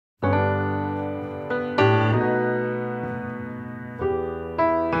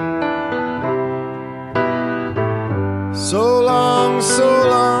So long,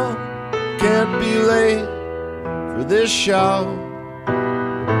 can't be late for this show.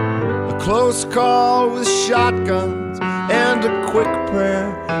 A close call with shotguns and a quick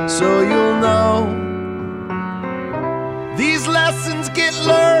prayer, so you'll know these lessons get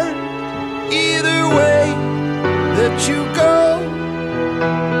learned either way that you go.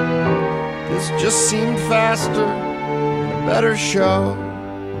 This just seemed faster and a better show.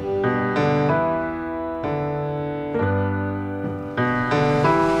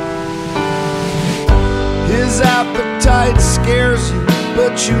 His appetite scares you,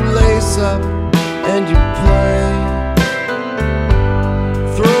 but you lace up and you play.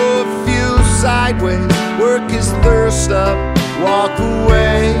 Throw a few sideways, work his thirst up, walk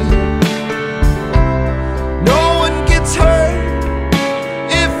away. No one gets hurt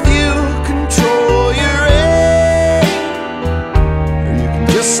if you control your aim, or you can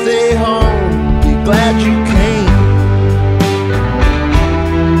just stay home, be glad you came.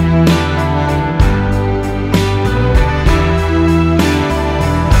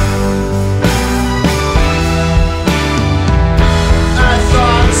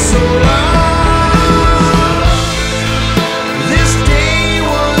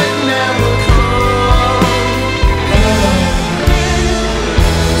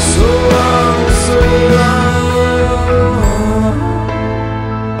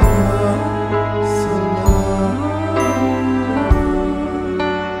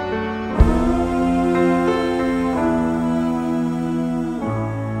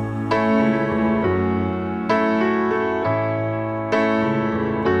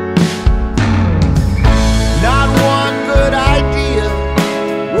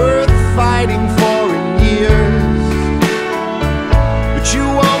 Fighting for in years, but you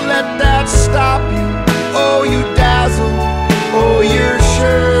won't let that stop you. Oh, you